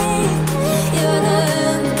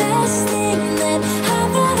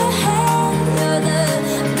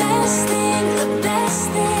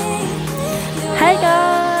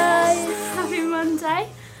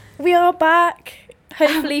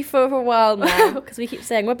hopefully for a while now, because we keep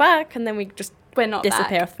saying we're back and then we're not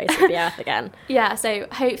disappear off the face of the earth again. Yeah, so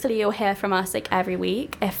hopefully you'll hear from us like every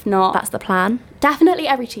week. If not, that's the plan. Definitely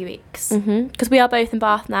every 2 weeks. Because we are both in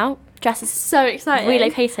Bath now. Jess is so excited.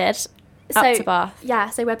 Relocated up to Bath. Yeah,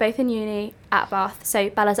 so we're both in uni at Bath. So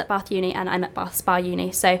Bella's at Bath Uni and I'm at Bath Spa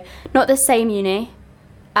Uni. So not the same uni.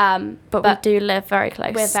 But we do live very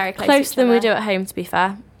close. We're very close. Closer than we do at home, to be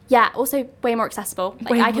fair. Yeah, also way more accessible.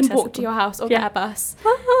 Like I can walk to your house or get a bus.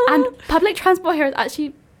 And public transport here is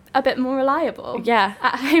actually a bit more reliable. Yeah.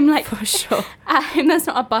 At home, like... For sure. At home, there's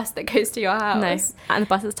not a bus that goes to your house. No. And the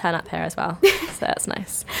buses turn up here as well. So that's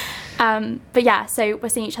nice. But yeah, so we're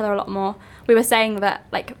seeing each other a lot more. We were saying that,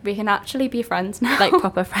 like, we can actually be friends now. Like,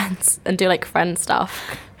 proper friends. And do, like, friend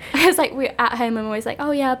stuff. It's like, we're at home and we're always like,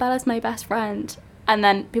 oh, yeah, Bella's my best friend. And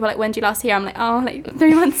then people are like, when did you last hear? I'm like, oh, like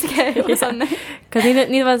 3 months ago or something. Because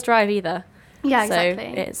neither of us drive either. Yeah,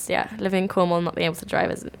 exactly. So it's, living in Cornwall and not being able to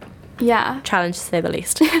drive is a challenge, to say the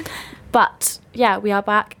least. But, yeah, we are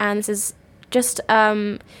back. And this is just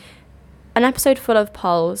an episode full of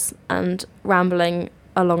polls and rambling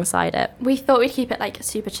alongside it. We thought we'd keep it, like,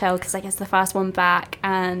 super chill because, like, it's the first one back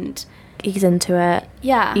and... Ease into it.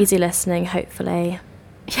 Yeah. Easy listening, hopefully.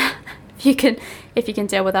 Yeah. If you can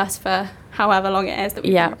deal with us for however long it is that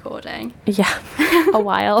we've been recording. Yeah, a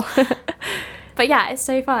while. But yeah, it's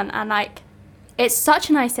so fun. And like, it's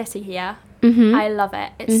such a nice city here. Mm-hmm. I love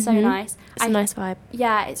it. It's so nice. It's a nice vibe.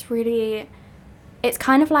 Yeah, it's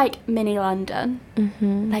kind of like mini London.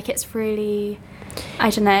 Mm-hmm. Like it's really,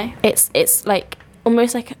 I don't know. It's like,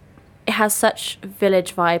 almost like it has such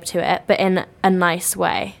village vibe to it, but in a nice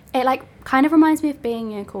way. It like kind of reminds me of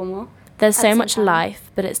being in Cornwall. There's so much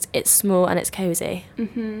life, but it's small and it's cozy.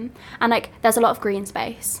 Mm-hmm. And like, there's a lot of green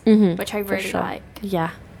space, which I really like.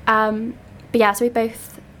 Yeah. But yeah, so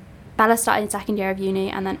Bella started in second year of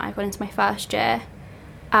uni, and then I got into my first year.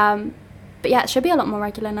 But yeah, it should be a lot more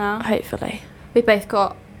regular now. Hopefully. We both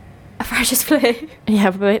got a freshers flu.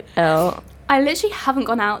 Yeah, we're both ill. I literally haven't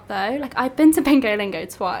gone out though. Like, I've been to Bingo Lingo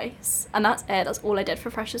twice, and that's it. That's all I did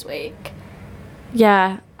for freshers week.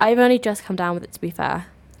 Yeah, I've only just come down with it, to be fair.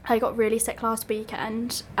 I got really sick last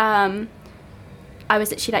weekend. I was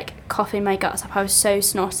literally like coughing my guts up. I was so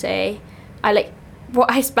snotty.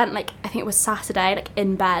 I spent like, I think it was Saturday, like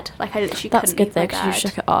in bed. Like I literally That's couldn't good though, because you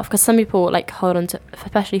shook it off. Because some people like hold on to,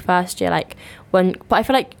 especially first year, like but I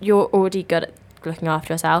feel like you're already good at looking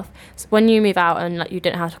after yourself. So when you move out and like you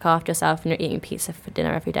don't have to look after yourself and you're eating pizza for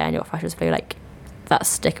dinner every day and you're freshers flu, like that's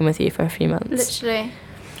sticking with you for a few months. Literally.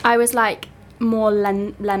 I was like more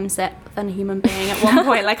Lemsip than a human being at one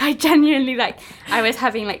point. Like I genuinely I was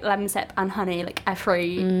having like Lemsip and honey like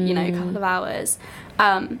every couple of hours.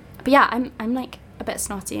 But yeah, I'm like a bit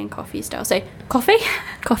snotty and coffee still. So coffee.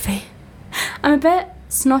 I'm a bit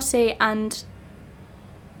snotty and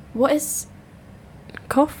what is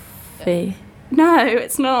coffee? No,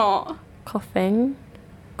 it's not. Coughing.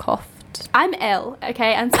 Coughed. I'm ill.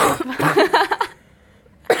 Okay, and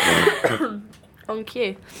on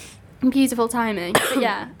cue. Beautiful timing. But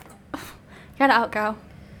yeah. Get it out, girl.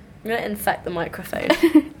 I'm going to infect the microphone.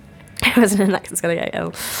 I wasn't in Alexa's going to get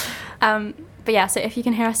ill. But yeah, so if you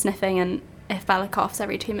can hear us sniffing and if Bella coughs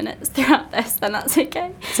every 2 minutes throughout this, then that's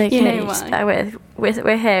okay. It's okay. You know why.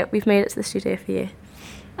 We're here. We've made it to the studio for you.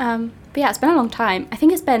 But yeah, it's been a long time. I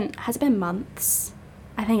think has it been months?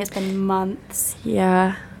 I think it's been months.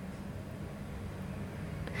 Yeah.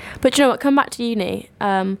 But you know what? Come back to uni.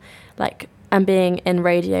 And being in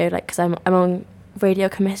radio, like, because I'm on radio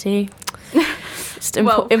committee. Just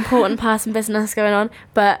important person business going on.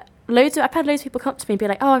 But I've had loads of people come up to me and be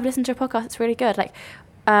like, oh, I've listened to your podcast, it's really good. Like,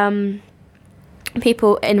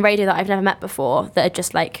 people in radio that I've never met before that had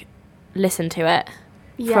just, like, listened to it.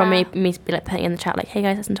 Yeah. From me be like putting in the chat, like, hey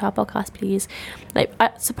guys, listen to our podcast, please. Like,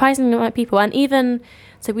 surprisingly amount of people. And even,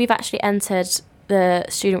 so we've actually entered the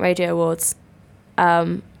Student Radio Awards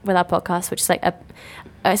with our podcast, which is like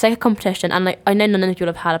it's like a competition, and like I know none of you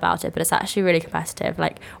will have heard about it, but it's actually really competitive.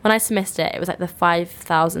 Like when I submitted it, it was like the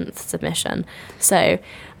 5,000th submission, so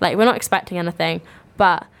like we're not expecting anything,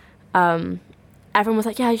 but everyone was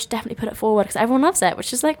like, yeah, you should definitely put it forward, because everyone loves it,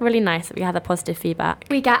 which is like really nice that we have the positive feedback.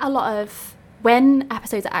 We get a lot of, when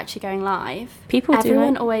episodes are actually going live,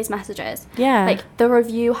 everyone always messages. Yeah, like the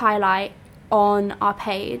review highlight on our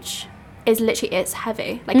page is literally, it's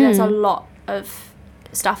heavy. Like there's a lot of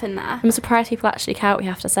stuff in there. I'm surprised people actually care what we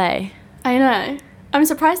have to say. I know. I'm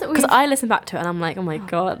surprised that we, because I listen back to it and I'm like, oh my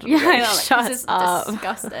god, yeah, I know, like, shut this is up.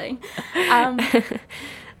 Disgusting.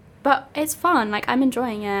 But it's fun. Like I'm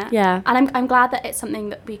enjoying it. Yeah. And I'm glad that it's something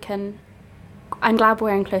that we can. I'm glad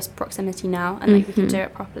we're in close proximity now and like we can do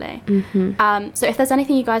it properly. So if there's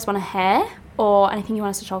anything you guys want to hear or anything you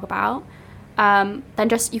want us to talk about, then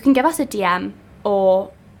just, you can give us a DM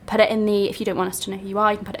or put it in the, if you don't want us to know who you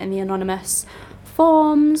are, you can put it in the anonymous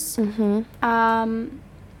forms.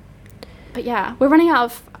 But yeah, we're running out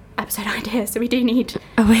of episode ideas, so we do need...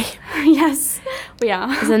 Are we? Yes, we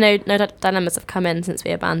are. So no dilemmas have come in since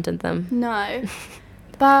we abandoned them. No.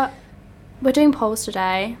 But we're doing polls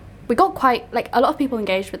today. We got quite, like, a lot of people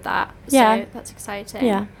engaged with that. So that's exciting.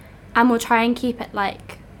 Yeah. And we'll try and keep it,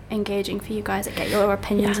 like, engaging for you guys, like, get your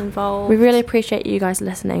opinions involved. We really appreciate you guys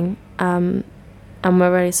listening. And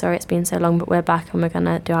we're really sorry it's been so long, but we're back and we're going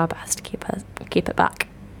to do our best to keep it back.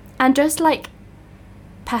 And just, like,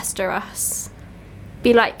 pester us.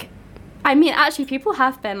 Be like... I mean, actually, people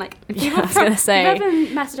have been, like... I was going to say... People have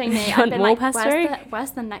been messaging me. You want more like, pestering?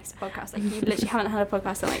 Where's the next podcast? Like, you literally haven't had a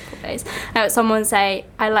podcast in, like, 4 days. Someone say,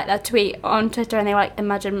 I like that tweet on Twitter, and they were like,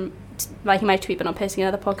 imagine liking my tweet but not posting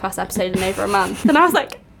another podcast episode in over a month. And I was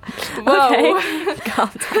like, whoa. Okay.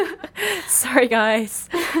 Calm down. Sorry, guys.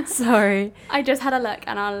 Sorry. I just had a look,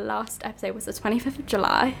 and our last episode was the 25th of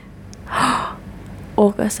July.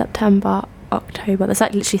 August, September, October. That's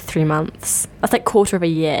like literally 3 months. That's like quarter of a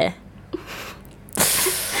year.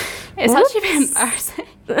 It's actually a bit embarrassing.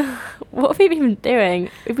 What have we been doing?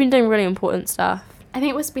 We've been doing really important stuff. I think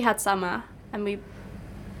it was, we had summer, and we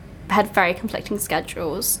had very conflicting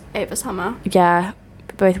schedules over summer. Yeah,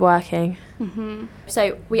 both working.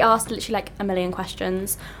 So we asked literally like a million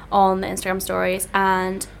questions on the Instagram stories,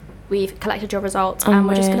 and we've collected your results, and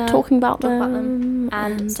we're just going to talk about them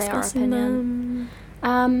and say our opinion.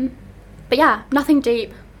 But yeah, nothing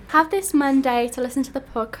deep. Have this Monday to listen to the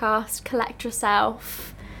podcast, collect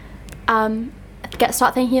yourself,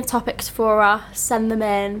 start thinking of topics for us, send them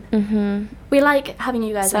in. We like having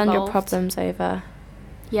you guys send involved. your problems over.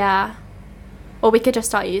 Yeah. Or we could just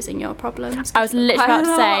start using your problems. I was literally about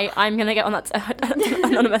to say, I'm going to get on that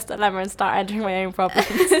anonymous dilemma and start entering my own problems.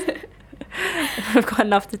 I've got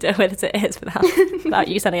enough to deal with as it is without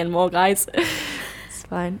you sending in more, guys. It's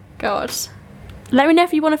fine. God. Let me know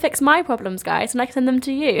if you want to fix my problems, guys, and I can send them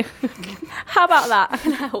to you. How about that?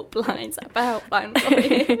 Helplines. I have a helpline for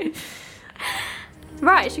you.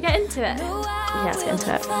 Right, should we get into it? Yeah, let's get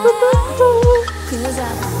into it.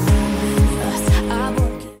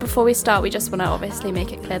 Before we start, we just want to obviously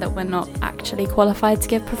make it clear that we're not actually qualified to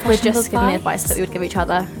give professional advice. We're just giving the advice that we would give each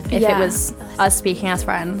other if it was us speaking as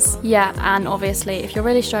friends. Yeah, and obviously if you're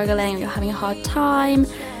really struggling or you're having a hard time,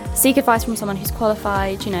 seek advice from someone who's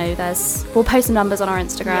qualified. You know, we'll post some numbers on our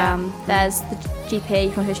Instagram. There's the GP,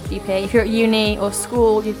 you can host your GP. If you're at uni or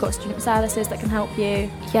school, you've got student services that can help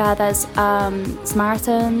you. Yeah, there's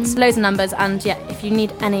Samaritans. Loads of numbers, and yeah, if you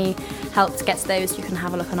need any help to get to those, you can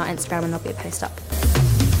have a look on our Instagram and there'll be a post up.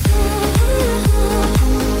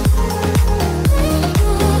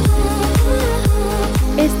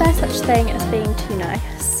 Is there such thing as being too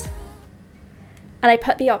nice? And I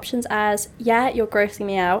put the options as, yeah, you're grossing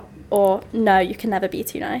me out, or no, you can never be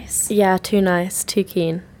too nice. Yeah, too nice, too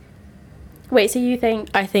keen. Wait, so you think...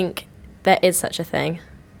 I think there is such a thing.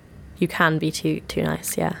 You can be too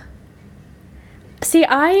nice, yeah. See,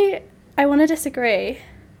 I want to disagree.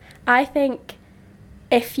 I think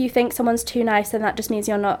if you think someone's too nice, then that just means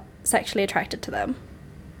you're not sexually attracted to them.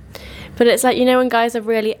 But it's like, you know, when guys are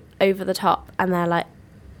really over the top and they're like,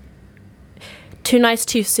 too nice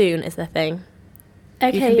too soon is the thing.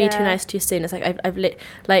 Okay, you can be too nice too soon. It's like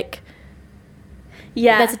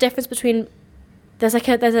yeah. There's a difference between there's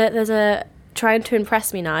a trying to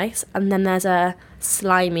impress me nice, and then there's a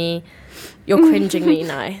slimy, you're cringing me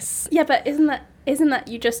nice. Yeah, but isn't that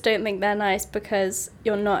you just don't think they're nice because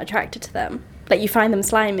you're not attracted to them? Like, you find them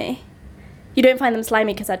slimy. You don't find them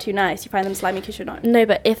slimy because they're too nice. You find them slimy because you're not. No,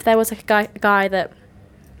 but if there was like a guy that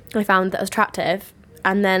I found that was attractive,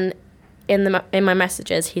 and then in my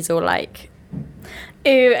messages he's all like,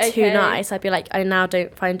 ooh, okay, too nice, I'd be like, I now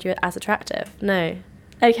don't find you as attractive. No.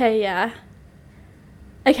 Okay, yeah.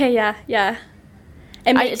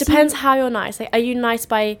 It depends how you're nice. Like, are you nice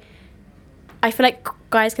by... I feel like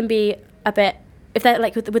guys can be a bit... If they're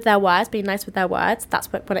like with their words, being nice with their words,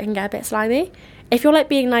 that's when it can get a bit slimy. If you're like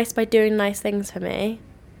being nice by doing nice things for me...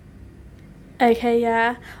 Okay,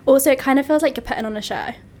 yeah. Also, it kind of feels like you're putting on a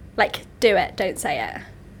show. Like, do it, don't say it.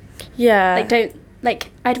 Yeah. Like, don't...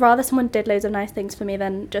 Like, I'd rather someone did loads of nice things for me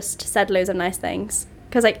than just said loads of nice things.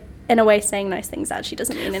 Because, like, in a way, saying nice things actually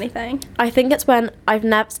doesn't mean anything. I think it's when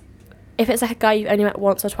if it's like a guy you've only met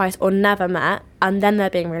once or twice or never met, and then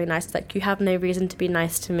they're being really nice, it's like, you have no reason to be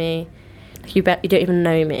nice to me. Like, you don't even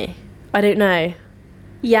know me. I don't know.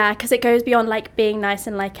 Yeah, because it goes beyond, like, being nice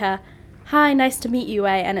in, like, a, hi, nice to meet you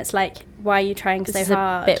way, and it's like, why are you trying so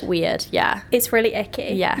hard? It's a bit weird, yeah. It's really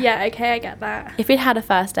icky. Yeah. Yeah, okay, I get that. If we'd had a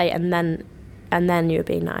first date and then and then you were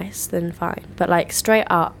being nice, then fine. But like straight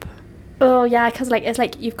up. Oh yeah, because like it's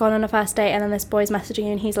like you've gone on a first date and then this boy's messaging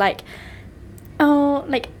you and he's like, oh,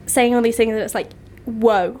 like saying all these things and it's like,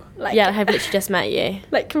 whoa, like yeah, I've literally just met you.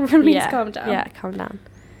 Like, please calm down. Yeah, calm down.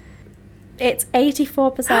 It's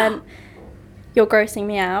 84% you're grossing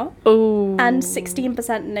me out. Ooh. And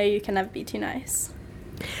 16% no, you can never be too nice.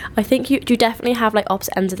 I think you definitely have like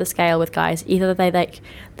opposite ends of the scale with guys. Either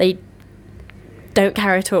they don't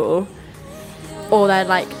care at all, or they're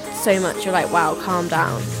like so much you're like, wow, calm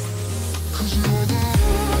down.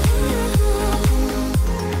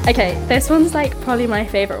 Okay, this one's like probably my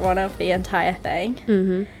favourite one of the entire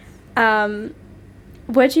thing. Mm-hmm.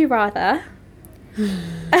 Would you rather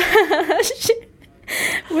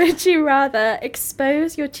would you rather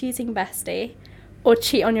expose your cheating bestie or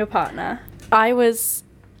cheat on your partner?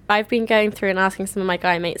 I've been going through and asking some of my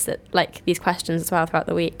guy mates that like these questions as well throughout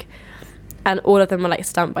the week, and all of them were like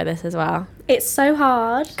stumped by this as well. It's so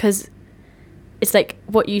hard because it's like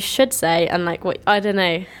what you should say and like what, I don't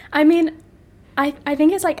know. I mean, I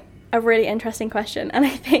think it's like a really interesting question, and I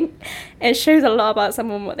think it shows a lot about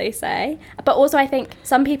someone what they say. But also I think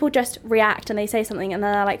some people just react and they say something and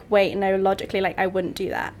then they're like, wait, no, logically, like I wouldn't do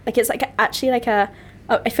that. Like it's like actually like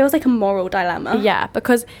it feels like a moral dilemma. Yeah,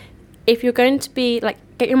 because if you're going to be like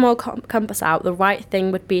get your moral compass out, the right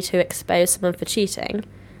thing would be to expose someone for cheating.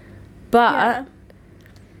 But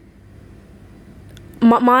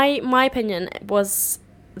my opinion was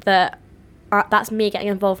that that's me getting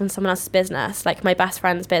involved in someone else's business, like my best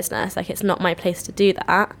friend's business. Like it's not my place to do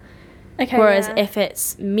that. Okay. Whereas if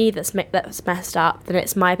it's me that's messed up, then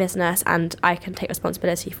it's my business and I can take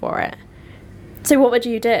responsibility for it. So what would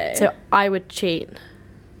you do? So I would cheat.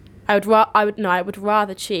 I would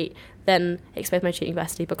rather cheat than expose my cheating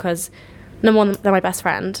bestie, because number one, they're my best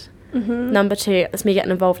friend. Mm-hmm. Number two, it's me getting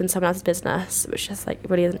involved in someone else's business, which just like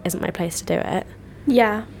really isn't my place to do it.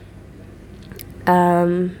 Yeah.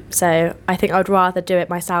 So I think I would rather do it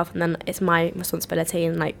myself, and then it's my responsibility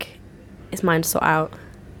and like it's mine to sort out.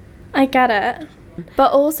 I get it.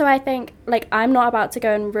 But also I think like I'm not about to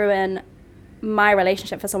go and ruin my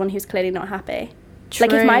relationship for someone who's clearly not happy. True,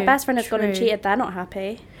 like if my best friend has gone and cheated, they're not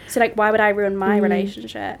happy. So like why would I ruin my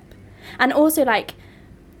relationship? And also like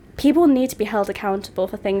people need to be held accountable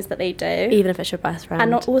for things that they do, even if it's your best friend.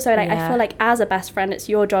 And also like I feel like as a best friend it's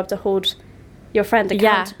your job to hold your friend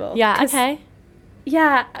accountable. Yeah, okay.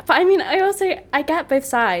 Yeah, but I mean I get both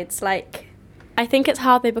sides. Like I think it's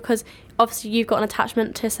hard though, because obviously you've got an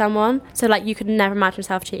attachment to someone, so like you could never imagine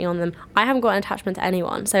yourself cheating on them. I haven't got an attachment to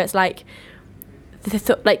anyone, so it's like the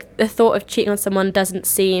thought of cheating on someone doesn't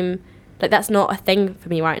seem like that's not a thing for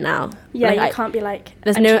me right now. Yeah, like, you can't be like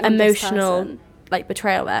there's no emotional like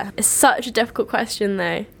betrayal there. It's such a difficult question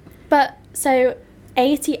though. But so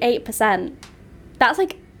 88%, that's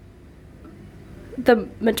like the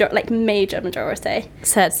major majority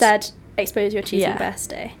said expose your cheating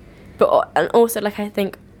bestie. But and also like I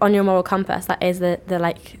think on your moral compass that is the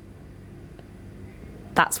like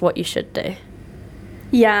that's what you should do.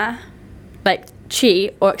 Yeah. Like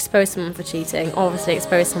cheat or expose someone for cheating. Obviously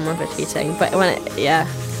expose someone for cheating, but when it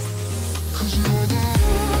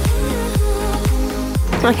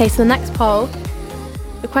Okay, so the next poll,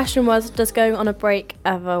 the question was, does going on a break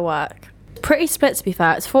ever work? Pretty split, to be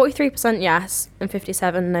fair. It's 43% yes and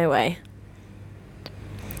 57% no way.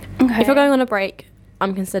 Okay. If you're going on a break,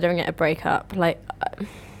 I'm considering it a breakup. Like,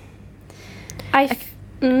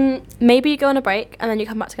 maybe you go on a break and then you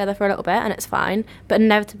come back together for a little bit and it's fine, but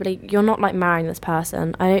inevitably you're not like marrying this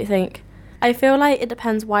person. I feel like it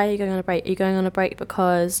depends. Why are you going on a break? Are you going on a break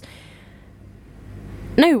because...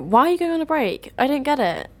 No, why are you going on a break? I don't get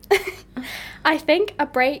it. I think a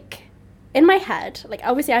break, in my head, like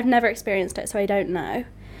obviously I've never experienced it, so I don't know.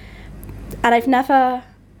 And I've never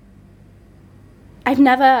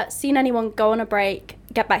seen anyone go on a break,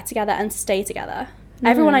 get back together and stay together.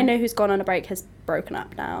 Everyone I know who's gone on a break has broken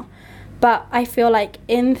up now. But I feel like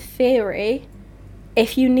in theory,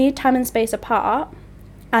 if you need time and space apart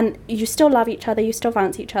and you still love each other, you still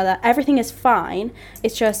fancy each other, everything is fine.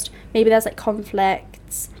 It's just maybe there's like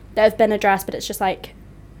conflicts that have been addressed, but it's just like,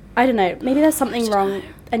 I don't know, maybe there's something wrong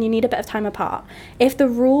and you need a bit of time apart. If the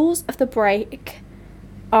rules of the break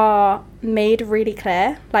are made really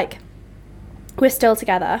clear, like we're still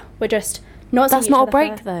together, we're just not seeing each other. That's not a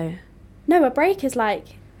break though. No, a break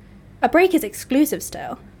is exclusive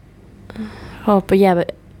still. Oh, but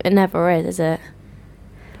it never is it?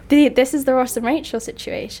 This is the Ross and Rachel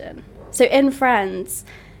situation. So in Friends,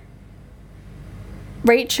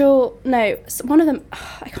 one of them,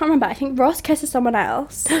 I can't remember, I think Ross kisses someone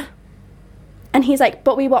else. And he's like,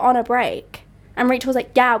 but we were on a break. And Rachel's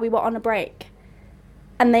like, yeah, we were on a break.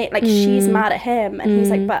 and they like she's mad at him, and he's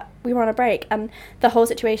like, but we were on a break, and the whole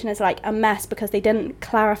situation is like a mess because they didn't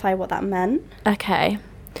clarify what that meant. Okay,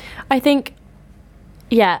 I think,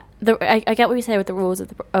 yeah, I get what you say with the rules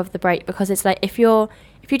of the break, because it's like if you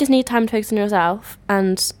just need time to focus on yourself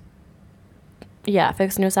and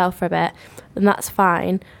focus on yourself for a bit, then that's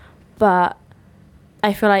fine. But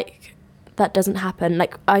I feel like that doesn't happen.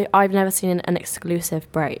 Like I've never seen an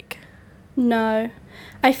exclusive break. No,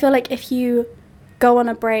 I feel like if you go on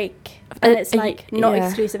a break and it's like not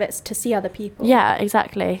exclusive, it's to see other people. Yeah,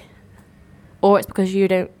 exactly. Or it's because you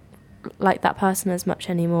don't like that person as much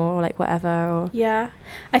anymore, or like whatever. Or yeah,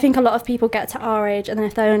 I think a lot of people get to our age, and then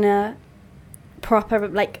if they're in a proper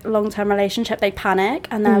like long-term relationship, they panic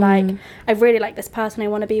and they're like, I really like this person, I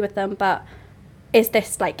want to be with them, but is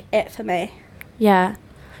this like it for me? Yeah,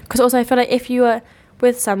 because also I feel like if you were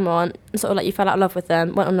with someone and sort of like you fell out of love with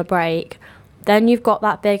them, went on a break, then you've got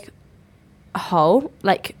that big hole.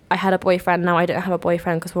 Like I had a boyfriend, now I don't have a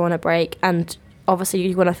boyfriend because we're on a break, and obviously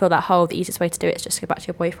you want to fill that hole. The easiest way to do it is just to go back to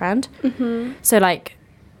your boyfriend. So like,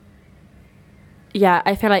 yeah,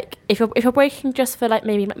 I feel like if you're breaking just for like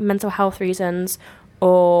maybe mental health reasons,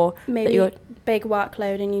 or maybe you're big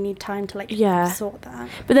workload and you need time to like sort that.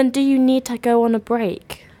 But then do you need to go on a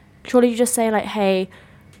break? Surely you just say like, hey,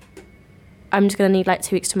 I'm just going to need like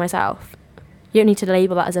 2 weeks to myself. You don't need to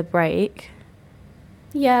label that as a break.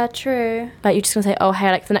 Yeah, true. Like you're just going to say, oh,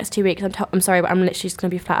 hey, like for the next 2 weeks, I'm sorry, but I'm literally just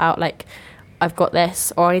going to be flat out. Like I've got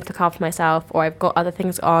this, or I need to look after myself, or I've got other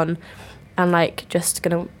things on, and like just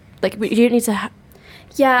going to, like you don't need to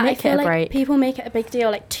I feel like break. People make it a big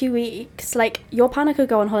deal, like 2 weeks. Like your partner could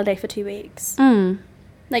go on holiday for 2 weeks.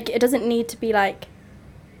 Like it doesn't need to be like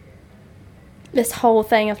this whole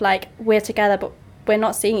thing of like we're together but we're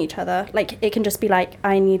not seeing each other. Like it can just be like,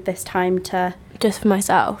 I need this time to just for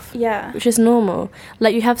myself. Yeah, which is normal.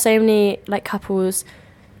 Like you have so many like couples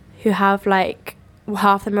who have like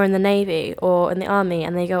half of them are in the Navy or in the army,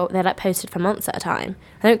 and they're like posted for months at a time.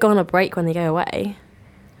 They don't go on a break when they go away.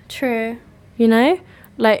 True. You know,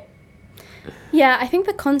 like yeah, I think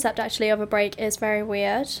the concept actually of a break is very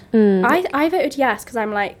weird. I voted yes because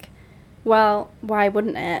I'm like, well, why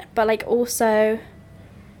wouldn't it? But like also,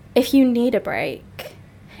 if you need a break,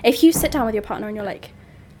 if you sit down with your partner and you're like,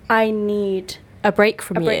 I need a break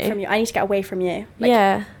from you. I need to get away from you.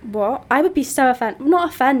 Like, what? I would be so not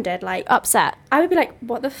offended, like upset. I would be like,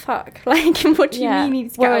 what the fuck? Like, what do you mean you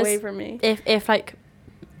need to get away from me? If like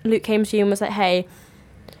Luke came to you and was like, hey,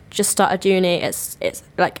 just started uni, it's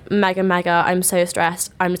like mega, I'm so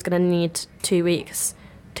stressed, I'm just gonna need 2 weeks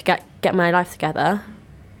to get my life together.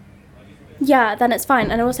 Yeah, then it's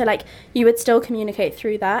fine. And also like you would still communicate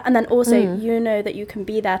through that, and then also you know that you can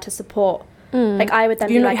be there to support. Like I would then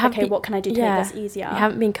be like, okay, what can I do to make this easier? You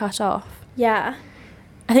haven't been cut off. Yeah.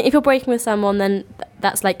 I think if you're breaking with someone, then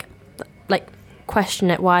that's like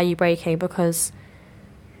question it, why are you breaking? Because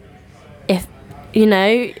if you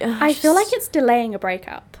know, I feel like it's delaying a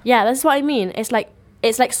breakup. Yeah, that's what I mean. It's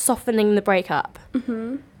like softening the breakup.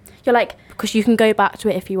 You're like, because you can go back to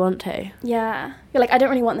it if you want to. Yeah. You're like, I don't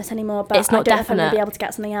really want this anymore, but it's not I don't definite. know if I'm going to be able to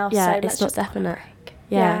get something else. Yeah, so it's let's not just definite.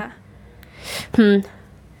 Yeah.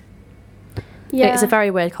 Yeah. It's a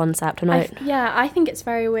very weird concept. I think it's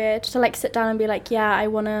very weird to like sit down and be like, yeah, I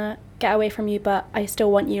want to get away from you, but I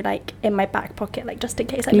still want you like in my back pocket, like just in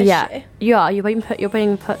case I miss you. Yeah, you're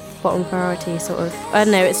being put bottom priority, sort of. I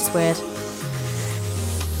don't know, it's just weird.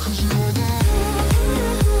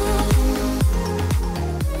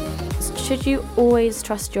 Should you always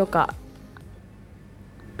trust your gut?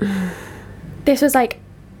 This was like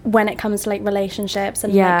when it comes to like relationships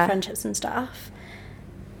and like friendships and stuff.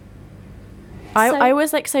 I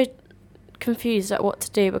was like so confused at what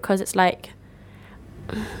to do, because it's like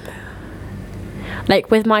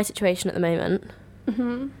with my situation at the moment,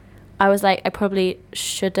 I was like, I probably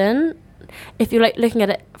shouldn't. If you're like looking at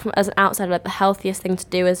it as an outsider, like the healthiest thing to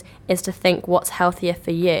do is to think what's healthier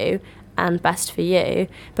for you and best for you.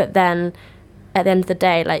 But then at the end of the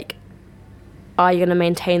day, like, are you going to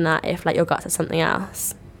maintain that if like your gut says something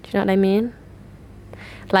else? Do you know what I mean?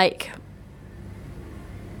 Like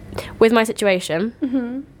with my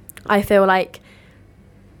situation, I feel like,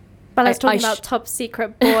 but I was talking about top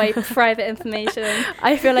secret boy private information.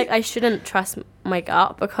 I feel like I shouldn't trust my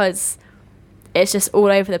gut because it's just all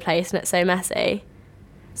over the place and it's so messy.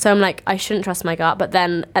 So I'm like, I shouldn't trust my gut, but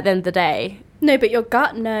then at the end of the day... No, but your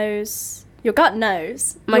gut knows. Your gut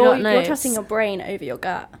knows. My gut knows. You're trusting your brain over your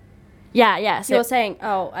gut. Yeah. So you're saying,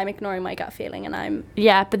 oh, I'm ignoring my gut feeling and I'm...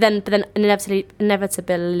 Yeah, but then inevitably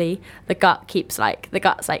the gut's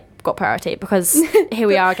got priority, because here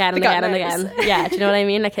we are again and again and again. Yeah, do you know what I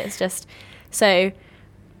mean? Like, it's just... So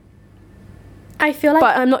I feel like...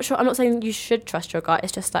 But I'm not saying you should trust your gut.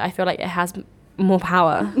 It's just like I feel like it has more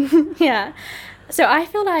power. Yeah. So I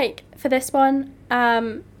feel like for this one,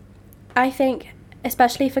 I think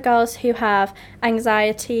especially for girls who have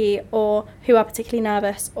anxiety or who are particularly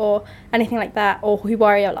nervous or anything like that, or who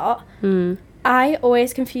worry a lot, I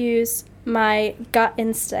always confuse my gut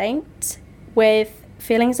instinct with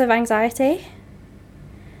feelings of anxiety.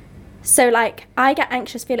 So, like, I get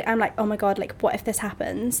anxious feeling, I'm like, oh my God, like, what if this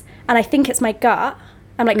happens? And I think it's my gut.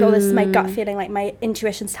 I'm like, oh, this is my gut feeling, like, my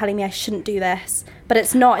intuition's telling me I shouldn't do this. But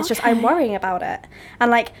it's not, it's just I'm worrying about it.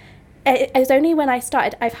 And, like, it was only when I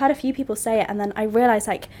started, I've had a few people say it, and then I realised,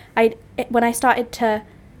 like, when I started to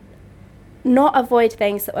not avoid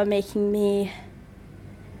things that were making me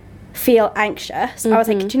feel anxious, I was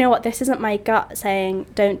like, do you know what, this isn't my gut saying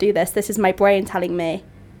don't do this is my brain telling me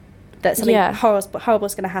that something horrible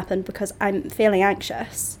is going to happen because I'm feeling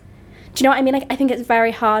anxious. Do you know what I mean? Like, I think it's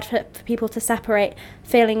very hard for people to separate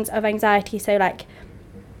feelings of anxiety, so like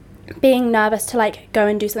being nervous to like go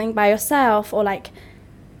and do something by yourself, or like,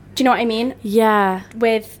 do you know what I mean? Yeah.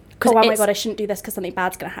 With, oh my God, I shouldn't do this because something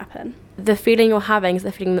bad's going to happen. The feeling you're having is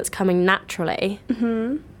the feeling that's coming naturally.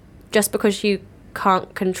 Just because you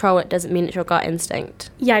can't control it doesn't mean it's your gut instinct.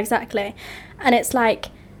 Yeah, exactly. And it's like,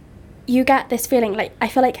 you get this feeling, like, I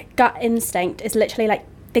feel like gut instinct is literally like,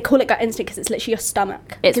 they call it gut instinct because it's literally your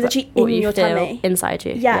stomach. It's literally what in you your feel tummy. Inside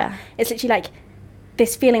you. Yeah. It's literally like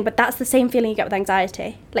this feeling, but that's the same feeling you get with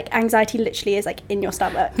anxiety. Like, anxiety literally is like in your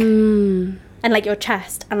stomach. And like your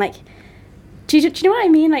chest. And like, do you know what I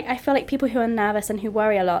mean? Like, I feel like people who are nervous and who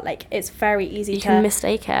worry a lot, like, it's very easy You can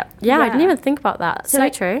mistake it. Yeah, I didn't even think about that. So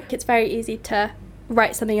like, true. It's very easy to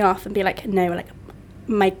write something off and be like, no, like,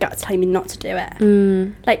 my gut's telling me not to do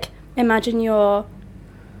it. Like, imagine you're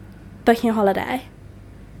booking a holiday,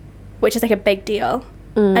 which is like a big deal,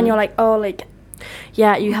 and you're like, oh, like,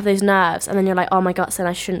 yeah, you have those nerves, and then you're like, oh, my gut's saying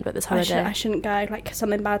I shouldn't book this holiday. I shouldn't go, like,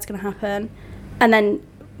 something bad's gonna happen. And then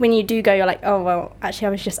when you do go, you're like, oh, well, actually I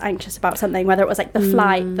was just anxious about something, whether it was like the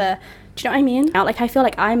flight, do you know what I mean? Like, I feel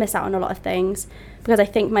like I miss out on a lot of things because I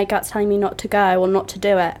think my gut's telling me not to go or not to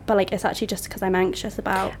do it, but like, it's actually just because I'm anxious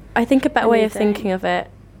about I think a better way of thinking of it,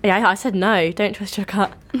 yeah, I said no, don't trust your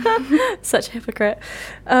gut. Such a hypocrite.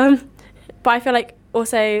 But I feel like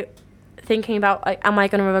also thinking about, like, am I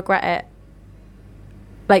going to regret it?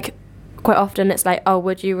 Like, quite often it's like, oh,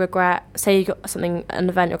 would you regret, say you got something, an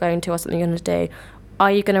event you're going to or something you're going to do,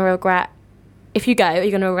 are you going to regret, if you go, are you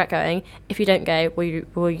going to regret going? If you don't go,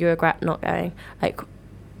 will you regret not going? Like,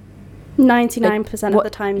 99% of the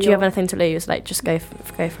time. Do you have anything to lose? Like, just go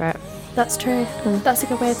for it. That's true. That's a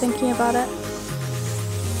good way of thinking about it.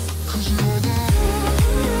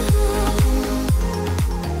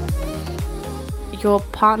 Your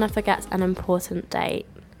partner forgets an important date.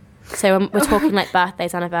 So we're talking like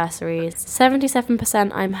birthdays, anniversaries.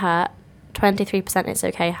 77% I'm hurt, 23% it's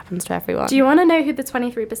okay, happens to everyone. Do you want to know who the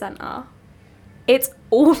 23% are? It's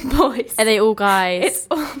all boys. Are they all guys? It's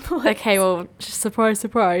all boys. Okay, well, surprise,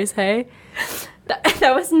 surprise, hey?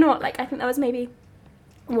 That was not, like, I think that was maybe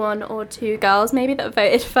 1 or 2 girls maybe that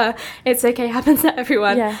voted for it's okay, happens to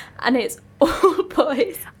everyone. Yeah. And it's all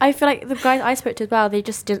boys. I feel like the guys I spoke to as well, they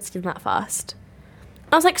just didn't seem that fast.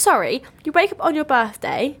 I was like, sorry, you wake up on your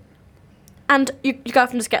birthday and your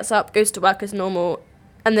girlfriend just gets up, goes to work as normal,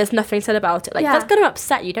 and there's nothing said about it. Like, that's going to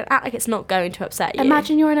upset you. Don't act like it's not going to upset you.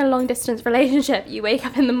 Imagine you're in a long-distance relationship. You wake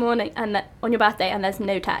up in the morning and on your birthday and there's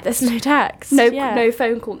no text. There's no text. No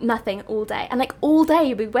phone call, nothing all day. And, like, all day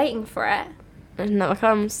you'll be waiting for it. And never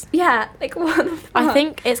comes. Yeah, like, what the fuck? I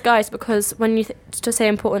think it's guys because when you to say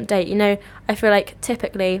important date, you know, I feel like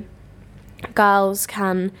typically girls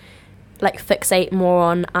can, like, fixate more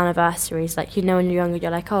on anniversaries. Like, you know, when you're younger,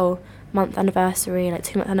 you're like, oh, month anniversary, like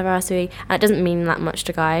 2-month anniversary, and it doesn't mean that much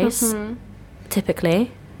to guys,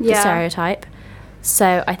 typically, the stereotype.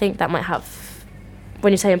 So I think that might have,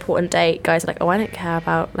 when you say important date, guys are like, oh, I don't care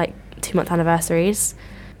about, like, 2-month anniversaries.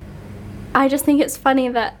 I just think it's funny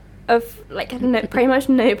that pretty much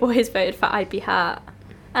no boys voted for I'd Be Hurt.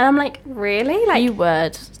 And I'm like, really? Like, you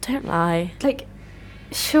would. Don't lie. Like,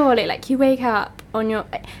 surely, like, you wake up on your...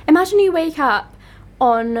 Imagine you wake up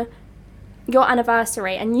on your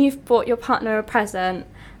anniversary and you've bought your partner a present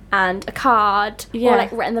and a card, or,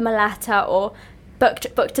 like, written them a letter, or booked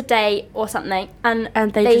a date or something, and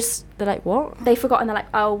they're like, what? They forgot, and they're like,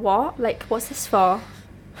 oh, what? Like, what's this for?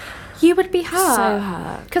 You would be hurt. So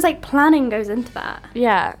hurt. Because, like, planning goes into that.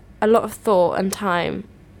 Yeah. A lot of thought and time.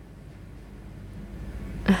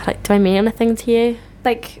 Like, do I mean anything to you?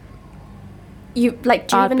 Like, do you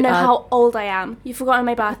even know how old I am? You've forgotten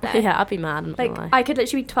my birthday. Yeah, I'd be mad. I'm like, I could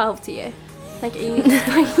literally be 12 to you. Like, are you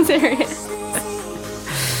like, serious?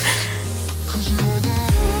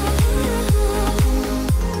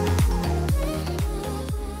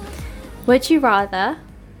 Would you rather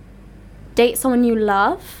date someone you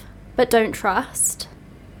love but don't trust,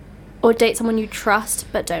 or date someone you trust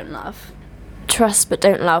but don't love? Trust but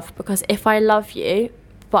don't love, because if I love you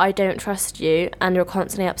but I don't trust you and you're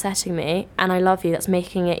constantly upsetting me, and I love you, that's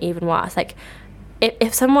making it even worse. Like,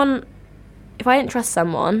 if I didn't trust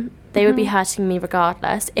someone, they would be hurting me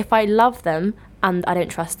regardless. If I love them and I don't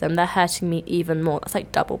trust them, they're hurting me even more. That's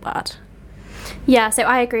like double bad. Yeah, so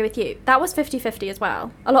I agree with you. That was 50-50 as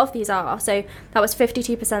well. A lot of these are. So that was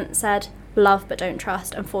 52% said love but don't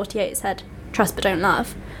trust, and 48% said trust but don't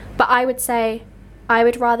love. But I would say I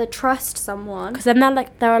would rather trust someone. Because then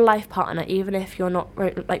they're a life partner, even if you're not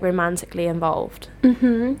romantically involved.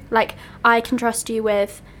 Like, I can trust you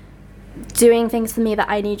with doing things for me that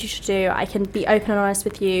I need you to do. I can be open and honest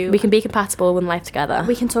with you. We can be compatible in life together.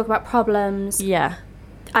 We can talk about problems. Yeah.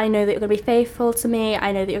 I know that you're going to be faithful to me.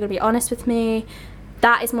 I know that you're going to be honest with me.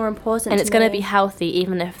 That is more important. And it's going to be healthy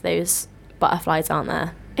even if those butterflies aren't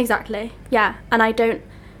there. Exactly. Yeah. And I don't,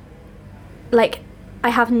 like, I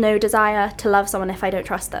have no desire to love someone if I don't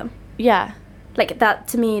trust them. Yeah. Like, that,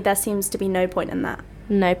 to me, there seems to be no point in that.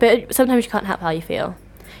 No, but sometimes you can't help how you feel.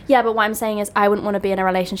 Yeah, but what I'm saying is I wouldn't want to be in a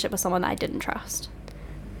relationship with someone that I didn't trust.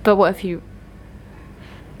 But what if you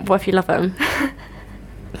love them?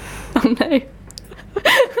 Oh no.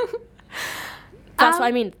 That's what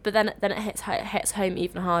I mean. But then it hits home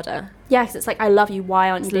even harder. Yeah, because it's like, I love you. Why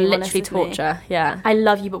aren't you being honest with literally torture. Me? Yeah. I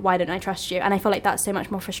love you, but why don't I trust you? And I feel like that's so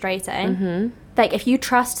much more frustrating. Like, if you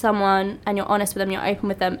trust someone and you're honest with them, you're open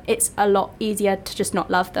with them, it's a lot easier to just not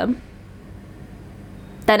love them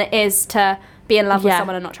than it is to be in love with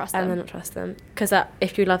someone and not trust them. And then not trust them. Because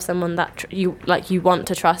if you love someone that you want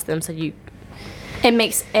to trust them, so you... It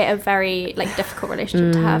makes it a very, like, difficult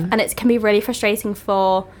relationship to have. And it can be really frustrating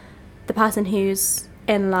for the person who's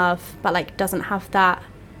in love but, like, doesn't have that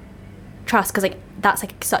trust, because, like, that's,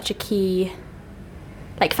 like, such a key,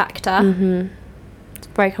 like, factor. It's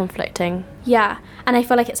very conflicting. Yeah. And I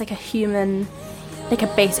feel like it's, like,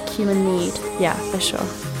 a basic human need. Yeah, for sure.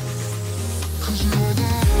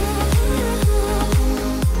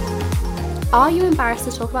 Are you embarrassed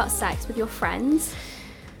to talk about sex with your friends?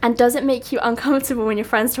 And does it make you uncomfortable when your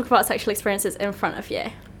friends talk about sexual experiences in front of you?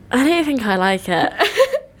 I don't think I like it.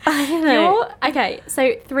 I don't know. Okay,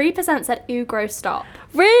 so 3% said, ooh, gross, stop.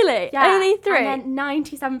 Really? Yeah. Only 3? And then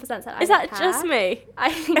 97% said, I Is don't that care. just me?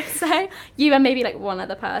 I think so. You and maybe, like, one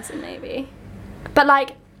other person, maybe. But,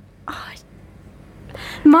 like,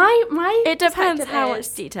 my It depends perspective how is-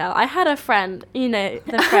 much detail. I had a friend,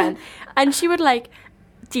 the friend, and she would, like,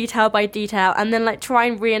 detail by detail and then, like, try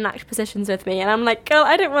and reenact positions with me, and I'm like, girl,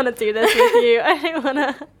 I don't want to do this with you. I don't want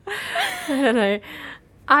to... I don't know.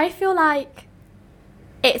 I feel like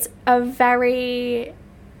it's a very...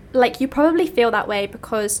 Like, you probably feel that way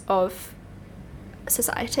because of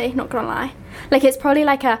society, not gonna lie. Like, it's probably,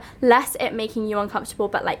 like, a less it making you uncomfortable,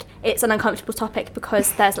 but, like, it's an uncomfortable topic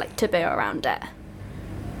because there's, like, taboo around it.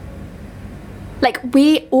 Like,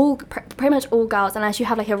 we all, pretty much all girls, unless you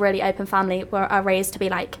have, like, a really open family, are raised to be,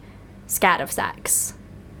 like, scared of sex.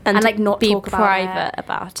 And like, not be talk private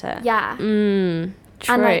about it. Yeah. True.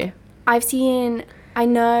 And, like, I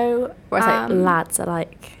know... Whereas, like, lads are,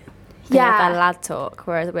 like... They have their lad talk,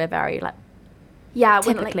 whereas we're very, like... Yeah,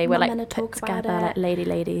 typically, when, like, we're, men like, talk put about together, it. like,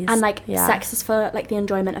 ladies. And, like, sex is for, like, the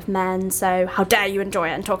enjoyment of men, so how dare you enjoy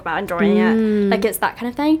it and talk about enjoying it. Like, it's that kind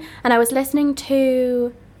of thing. And I was listening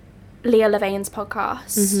to Leah Levaine's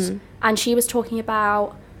podcast, and she was talking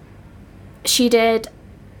about... She did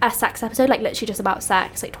a sex episode, like, literally just about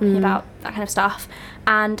sex, like, talking about that kind of stuff.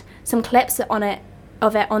 And some clips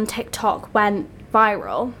of it on TikTok went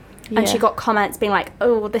viral. And she got comments being like,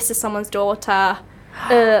 oh, this is someone's daughter,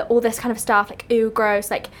 all this kind of stuff, like, ooh, gross,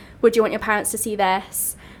 like, would you want your parents to see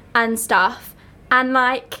this, and stuff. And,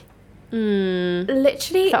 like,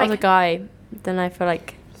 literally... If that like, was a guy, then I feel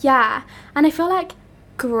like... Yeah, and I feel like,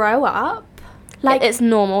 grow up. Like, It's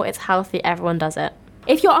normal, it's healthy, everyone does it.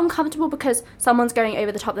 if you're uncomfortable because someone's going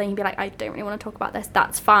over the top, then you can be like, I don't really want to talk about this,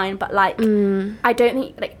 that's fine. But, like, I don't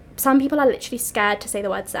think, like, some people are literally scared to say the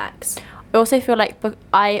word sex. I also feel like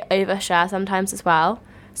I overshare sometimes as well.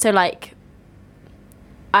 So, like,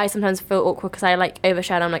 I sometimes feel awkward because I, like,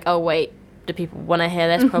 overshare and I'm like, oh, wait, do people want to hear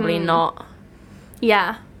this? Probably not.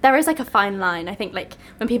 Yeah. There is, like, a fine line. I think, like,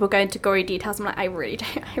 when people go into gory details, I'm like, I really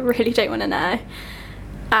don't want to know.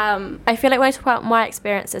 I feel like when I talk about my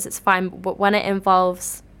experiences, it's fine. But when it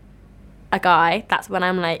involves a guy, that's when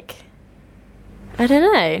I'm like, I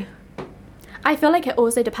don't know. I feel like it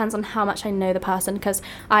also depends on how much I know the person, because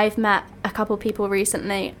I've met a couple people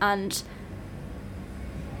recently, and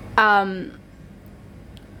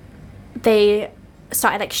they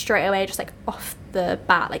started like straight away, just like off the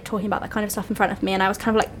bat, like talking about that kind of stuff in front of me, and I was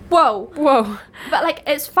kind of like, whoa, but like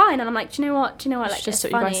it's fine. And I'm like, do you know what, like just it's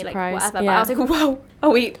took you by funny, like surprise. whatever. Yeah. But I was like, whoa,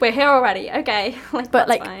 oh, we're here already, okay. Like, but that's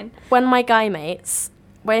like fine. when my guy mates,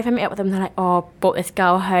 whenever I meet up with them, they're like, oh, brought this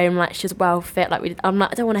girl home, like she's well fit, like I'm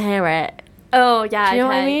like, I don't want to hear it. Oh yeah, do you know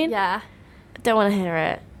okay. what I mean? Yeah. I don't want to hear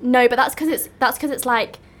it. No, but that's because it's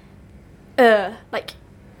like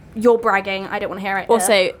you're bragging. I don't want to hear it.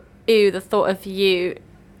 Also, ew, the thought of you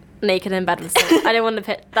naked in bed with someone. I don't want to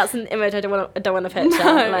picture. That's an image I don't want to picture.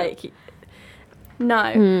 No. Like,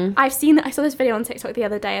 no. I saw this video on TikTok the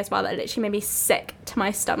other day as well that literally made me sick to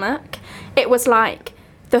my stomach. It was like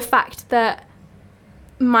the fact that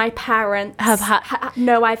my parents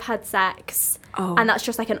know I've had sex, and that's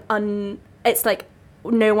just like it's like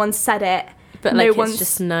no one said it, but like it's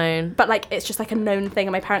just known. But like it's just like a known thing,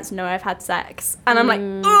 and my parents know I've had sex, and I'm like,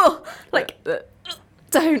 oh, like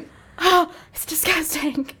don't. Oh, it's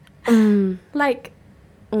disgusting. Like,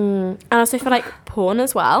 and I also feel like porn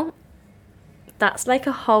as well. That's like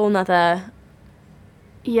a whole nother.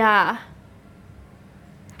 Yeah.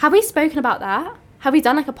 Have we spoken about that? Have we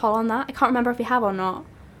done like a poll on that? I can't remember if we have or not.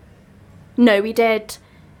 No, we did.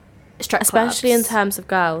 Especially clubs. in terms of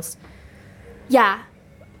girls. Yeah.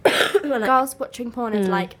 Like, girls watching porn is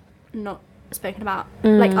like not spoken about,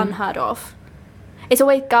 like unheard of. It's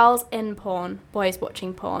always girls in porn, boys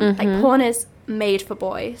watching porn. Like porn is made for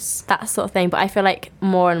boys. That sort of thing. But I feel like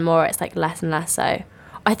more and more it's like less and less so.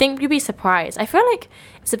 I think you'd be surprised. I feel like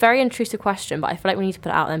it's a very intrusive question, but I feel like we need to put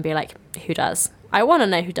it out there and be like, who does? I want to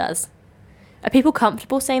know who does. Are people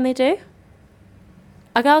comfortable saying they do?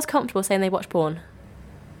 Are girls comfortable saying they watch porn?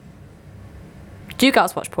 Do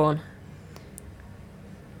girls watch porn?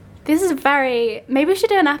 This is maybe we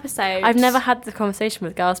should do an episode. I've never had the conversation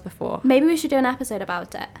with girls before. Maybe we should do an episode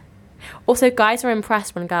about it. Also, guys are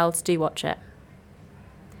impressed when girls do watch it.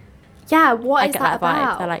 Yeah, what is that vibe.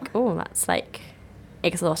 about? They're like, oh, that's like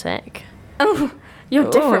exotic. Oh,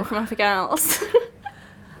 you're different from other girls.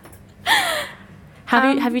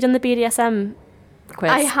 Have you done the BDSM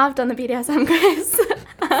quiz? I have done the BDSM quiz.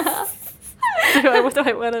 What do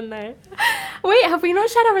I want to know? Wait, have we not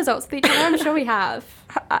shared our results with each other? I'm sure we have.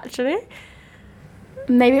 Actually?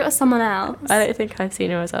 Maybe it was someone else. I don't think I've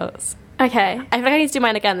seen your results. Okay. I feel like I need to do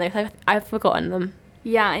mine again though, because I've forgotten them.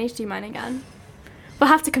 Yeah, I need to do mine again. We'll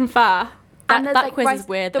have to confer. And there's, that quiz is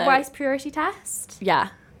weird the though. rice purity test. Yeah,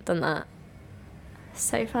 done that.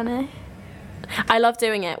 So funny. I love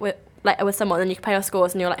doing it with someone, and you compare your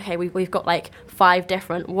scores, and you're like, hey, we've got like 5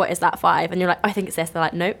 different. What is that 5? And you're like, I think it's this. They're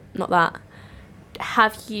like, nope, not that.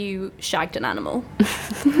 Have you shagged an animal?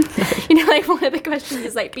 You know, like one of the questions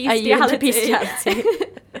is like bestiality. Are you into bestiality?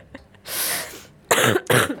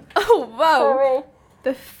 Oh, whoa. Sorry.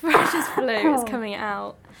 The freshest flu is coming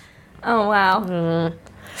out. Oh, wow.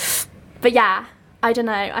 But yeah, I don't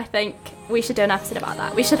know. I think we should do an episode about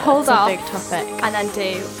that. We should hold off. Big topic. And then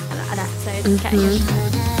do an episode. Getting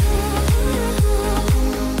into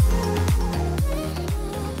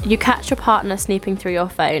You catch your partner snooping through your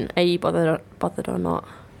phone. Are you bothered or not?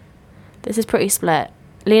 This is pretty split.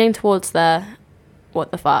 Leaning towards the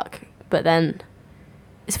what the fuck, but then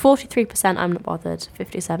it's 43% I'm not bothered,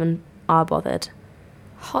 57% are bothered.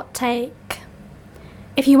 Hot take.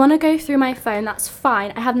 If you want to go through my phone, that's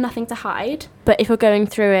fine. I have nothing to hide. But if you're going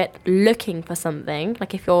through it looking for something,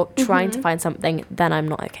 like if you're trying to find something, then I'm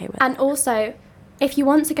not okay with it. And also, if you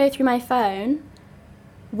want to go through my phone,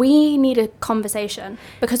 we need a conversation,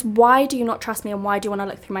 because why do you not trust me, and why do you want to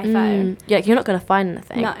look through my phone? Yeah, you're not going to find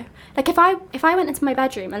anything. No. Like if I went into my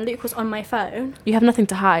bedroom and Luke was on my phone, you have nothing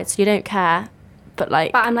to hide, so you don't care. But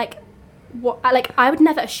I'm like, what? I would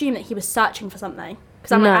never assume that he was searching for something,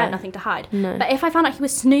 because I'm like, I have nothing to hide. No. But if I found out he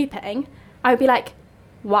was snooping, I would be like,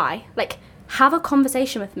 why? Like, have a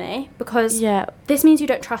conversation with me, because this means you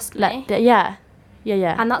don't trust me. Yeah.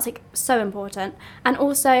 And that's like so important. And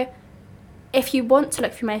also, if you want to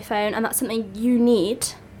look through my phone and that's something you need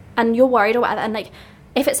and you're worried or whatever, and like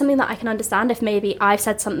if it's something that I can understand, if maybe I've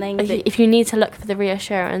said something if you need to look for the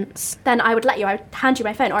reassurance, then I would I would hand you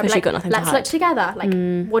my phone, or I'd be like, let's look together, like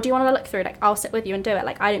what do you want to look through, like I'll sit with you and do it,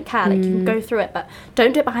 like I don't care, like you can go through it, but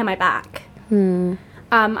don't do it behind my back. I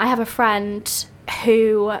have a friend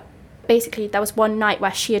who basically there was one night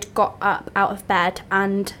where she had got up out of bed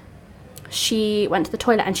and she went to the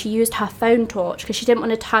toilet and she used her phone torch because she didn't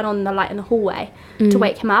want to turn on the light in the hallway to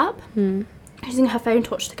wake him up. Using her phone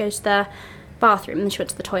torch to go to the bathroom, and then she went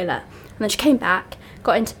to the toilet. And then she came back,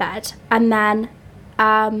 got into bed, and then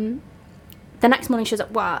the next morning she was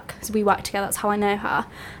at work, so we work together, that's how I know her,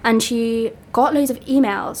 and she got loads of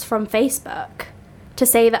emails from Facebook to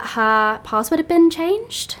say that her password had been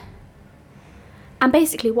changed. And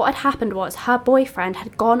basically what had happened was her boyfriend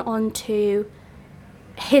had gone on to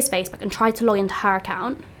his Facebook and tried to log into her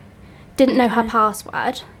account, didn't know her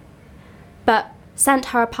password, but sent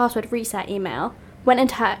her a password reset email, went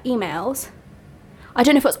into her emails. I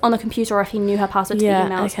don't know if it was on the computer or if he knew her password to the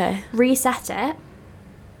emails. Reset it,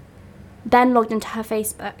 then logged into her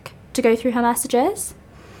Facebook to go through her messages.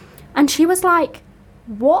 And she was like,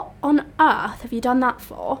 what on earth have you done that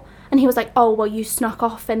for? And he was like, oh, well, you snuck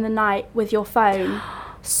off in the night with your phone,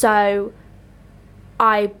 so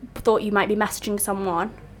I thought you might be messaging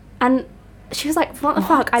someone. And she was like, what the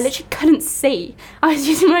fuck? I literally couldn't see. I was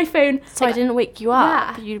using my phone. So I didn't wake you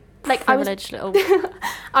up? Yeah. You like, privileged little...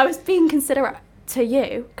 I was being considerate to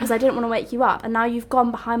you because I didn't want to wake you up, and now you've gone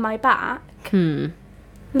behind my back.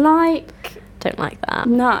 Like... Don't like that.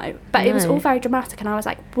 No. But it was all very dramatic, and I was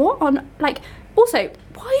like, what on... Like, also,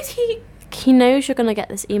 why is he... He knows you're going to get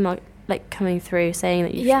this email, like, coming through saying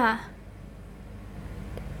that you... Yeah.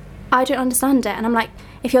 I don't understand it. And I'm like,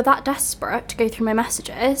 if you're that desperate to go through my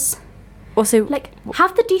messages... Also... Like,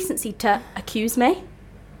 have the decency to accuse me.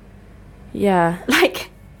 Yeah.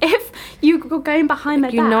 Like, if you were going behind my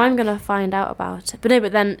back... You know I'm going to find out about it. But no,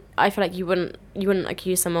 but then I feel like you wouldn't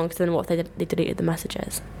accuse someone because then what if they deleted the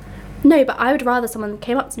messages? No, but I would rather someone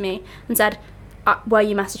came up to me and said... were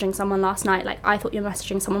you messaging someone last night? Like, I thought you were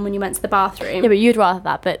messaging someone when you went to the bathroom. Yeah, but you'd rather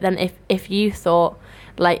that. But then if you thought,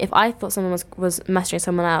 like, if I thought someone was messaging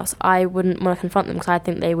someone else, I wouldn't want to confront them because I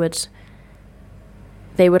think they would,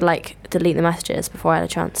 like, delete the messages before I had a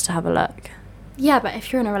chance to have a look. Yeah, but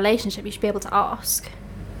if you're in a relationship, you should be able to ask.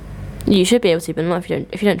 You should be able to, but not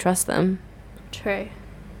if you don't trust them. True.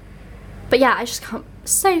 But yeah, I just can't...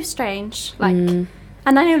 So strange. Like...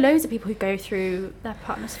 And I know loads of people who go through their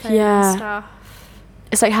partner's phone and stuff.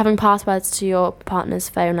 It's like having passwords to your partner's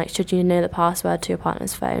phone. Like, should you know the password to your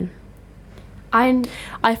partner's phone?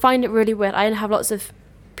 I find it really weird. I have lots of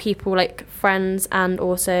people, like, friends and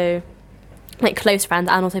also, like, close friends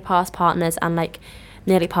and also past partners and, like,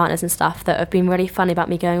 nearly partners and stuff that have been really funny about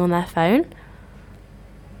me going on their phone.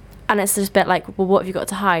 And it's just a bit like, well, what have you got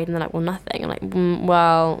to hide? And they're like, well, nothing. I'm like,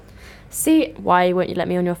 well... See, why won't you let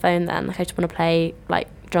me on your phone then? Like, I just want to play, like,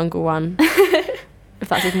 Jungle Run. If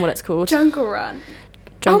that's even what it's called. Jungle Run.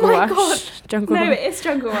 Jungle oh my Rush. God. Jungle no, Run. It is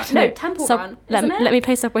Jungle Run. No, Temple Run. Let me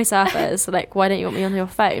play Subway Surfers. Like, why don't you want me on your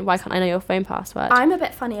phone? Why can't I know your phone password? I'm a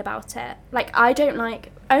bit funny about it. Like, I don't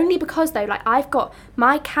like... Only because, though, like, I've got...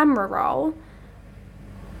 My camera roll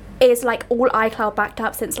is, like, all iCloud backed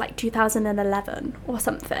up since, like, 2011 or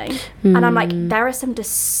something. And I'm like, there are some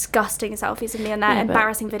disgusting selfies of me in there,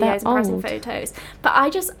 embarrassing videos, embarrassing photos. But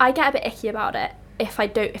I get a bit icky about it if I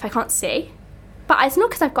can't see. But it's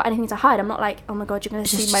not because I've got anything to hide. I'm not like, oh my God, you're going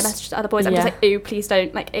to see my messages to other boys. I'm just like, ooh, please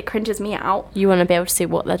don't. Like, it cringes me out. You want to be able to see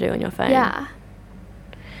what they're doing on your phone. Yeah.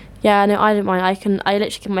 Yeah, no, I don't mind. I literally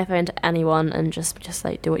give my phone to anyone and just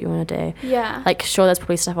like, do what you want to do. Yeah. Like, sure, there's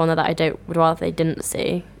probably stuff on there that would rather they didn't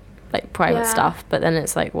see. Like, private stuff, but then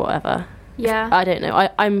it's like, whatever. Yeah. I don't know.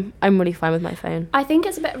 I'm really fine with my phone. I think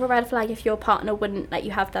it's a bit of a red flag if your partner wouldn't let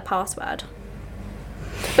you have their password.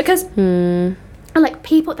 Because, and like,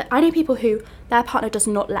 I know people who their partner does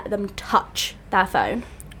not let them touch their phone.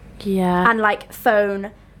 Yeah. And like,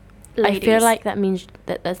 phone ladies. I feel like that means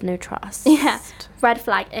that there's no trust. Yeah. Red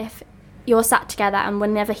flag if you're sat together and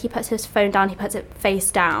whenever he puts his phone down, he puts it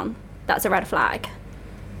face down. That's a red flag.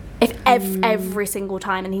 If every single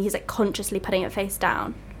time and he's like consciously putting it face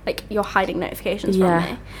down, like, you're hiding notifications from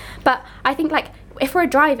me. But I think, like, if we're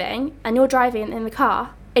driving and you're driving in the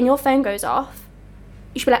car and your phone goes off,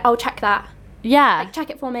 you should be like, oh, check that. Yeah. Like,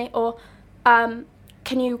 check it for me. Or can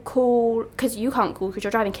you call, because you can't call because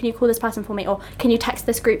you're driving, can you call this person for me? Or can you text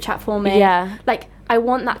this group chat for me? Yeah. Like, I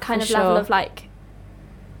want that kind of level of, like,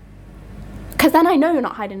 because then I know you're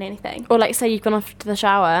not hiding anything. Or, like, say you've gone off to the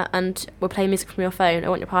shower and we're playing music from your phone. I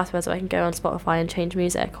want your password so I can go on Spotify and change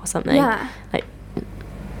music or something. Yeah. Like.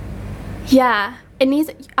 Yeah.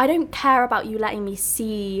 I don't care about you letting me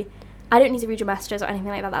see. I don't need to read your messages or anything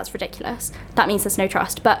like that. That's ridiculous. That means there's no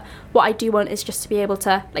trust. But what I do want is just to be able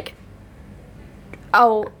to, like,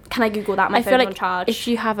 oh, can I Google that? My phone's on charge. If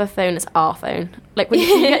you have a phone, it's our phone. Like, when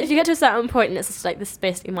you get to a certain point and it's just like, this is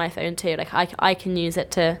basically my phone too. Like, I can use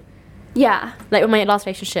it to... Yeah. Like, with my last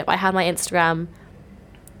relationship, I had my Instagram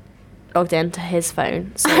logged into his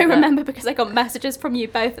phone. So I remember because I got messages from you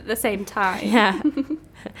both at the same time. Yeah.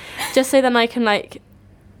 Just so then I can, like...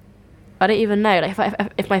 I don't even know. Like,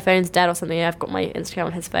 if my phone's dead or something, I've got my Instagram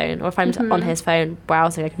on his phone. Or if I'm on his phone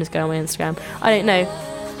browsing, I can just go on my Instagram. I don't know.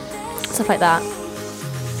 Stuff like that.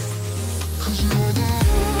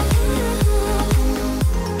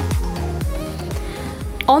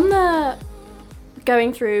 On the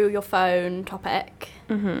going through your phone topic.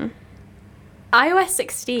 Mm-hmm. iOS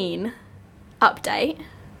 16 update.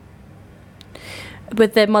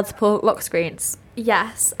 With the multiple lock screens.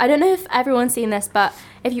 Yes, I don't know if everyone's seen this, but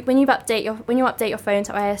when you update your phone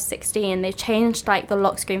to iOS 16, they've changed like the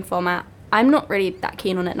lock screen format. I'm not really that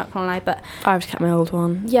keen on it, not gonna lie, but I've just kept my old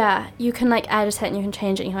one. yeah, you can like edit it and you can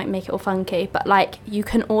change it and you can like make it all funky, but like you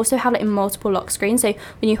can also have it in multiple lock screens. So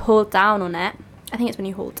when you hold down on it, I think it's when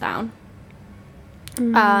you hold down.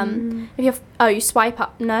 If you swipe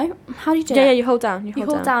up. No, how do you do it? Yeah, you hold down. You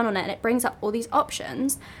hold down on it and it brings up all these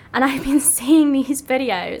options. And I've been seeing these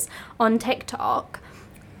videos on TikTok,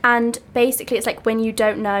 and basically it's like when you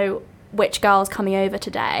don't know which girl's coming over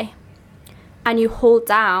today, and they hold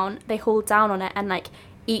down on it, and like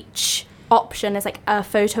each option is like a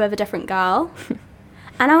photo of a different girl.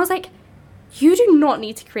 And I was like, you do not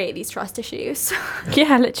need to create these trust issues.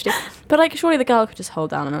 Yeah, literally. But like, surely the girl could just hold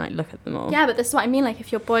down and like look at them all. Yeah, but this is what I mean. Like,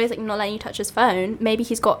 if your boy's like not letting you touch his phone, maybe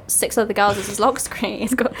he's got 6 other girls as his lock screen.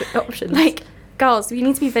 He's got the options. Like, girls, we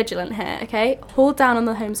need to be vigilant here, okay? Hold down on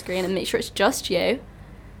the home screen and make sure it's just you,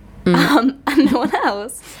 and no one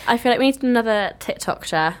else. I feel like we need another TikTok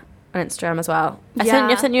share on Instagram as well. Yeah.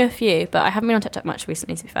 I've sent you a few, but I haven't been on TikTok much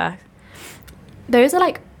recently, to be fair. Those are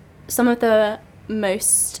like some of the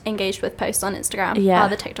most engaged with posts on Instagram. Yeah. Are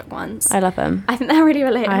the TikTok ones. I love them. I think they're really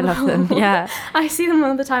relatable. I love them, yeah. I see them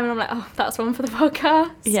all the time and I'm like, oh, that's one for the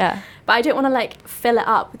podcast. Yeah. But I don't want to like fill it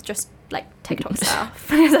up with just like TikTok stuff,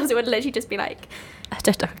 because else it would literally just be like A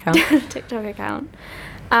TikTok account. TikTok account.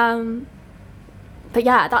 But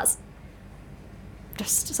yeah, that's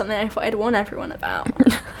just something I thought I'd warn everyone about.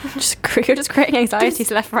 You're just creating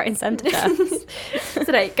anxieties left, right and centre.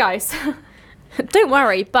 Today, guys. Don't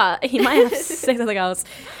worry, but he might have 6 other girls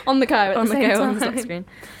On the go on the go on the time. lock screen.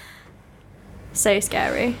 So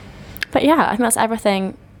scary. But yeah, I think that's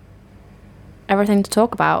everything to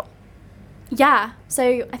talk about. Yeah,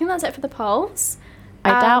 so I think that's it for the polls.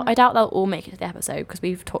 I doubt they'll all make it to the episode because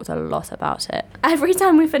we've talked a lot about it. Every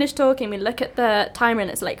time we finish talking, we look at the timer and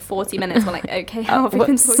it's like 40 minutes. We're like, okay, how have we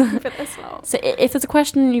been talking for this long? So if there's a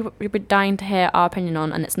question you'd be dying to hear our opinion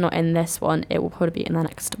on and it's not in this one, it will probably be in the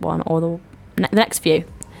next one or the next few.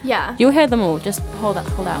 Yeah. You'll hear them all. Just hold out.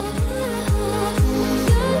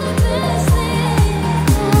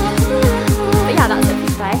 But yeah, that's it for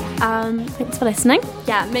today. Thanks for listening.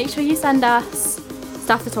 Yeah, make sure you send us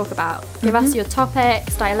stuff to talk about. Give us your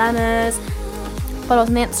topics, dilemmas. Follow us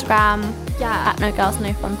on the Instagram Yeah. at No Girls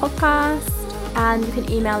No Fun Podcast. And you can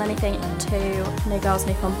email anything to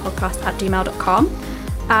nogirlsnofunpodcast@gmail.com.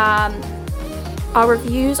 Our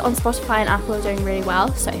reviews on Spotify and Apple are doing really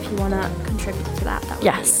well, so if you want to contribute to that would be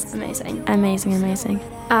amazing. Amazing.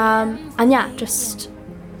 And yeah, just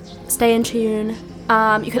stay in tune.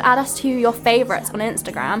 You can add us to your favourites on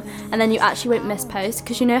Instagram, and then you actually won't miss posts,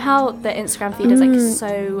 because you know how the Instagram feed is like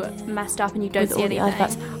so messed up and you don't With see all the anything.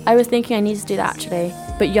 adverts. I was thinking I needed to do that actually,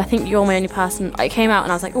 but I think you're my only person. I came out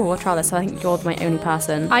and I was like, oh, I'll try this, so I think you're my only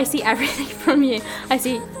person. I see everything from you. I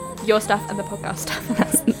see your stuff and the podcast stuff, and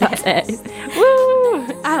That's it. Woo!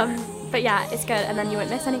 But yeah, it's good, and then you won't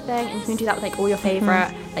miss anything, and you can do that with like all your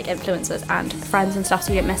favourite like influencers and friends and stuff,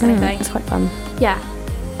 so you don't miss anything. It's quite fun. Yeah.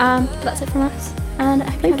 That's it from us, and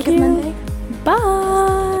I hope you have a good Monday.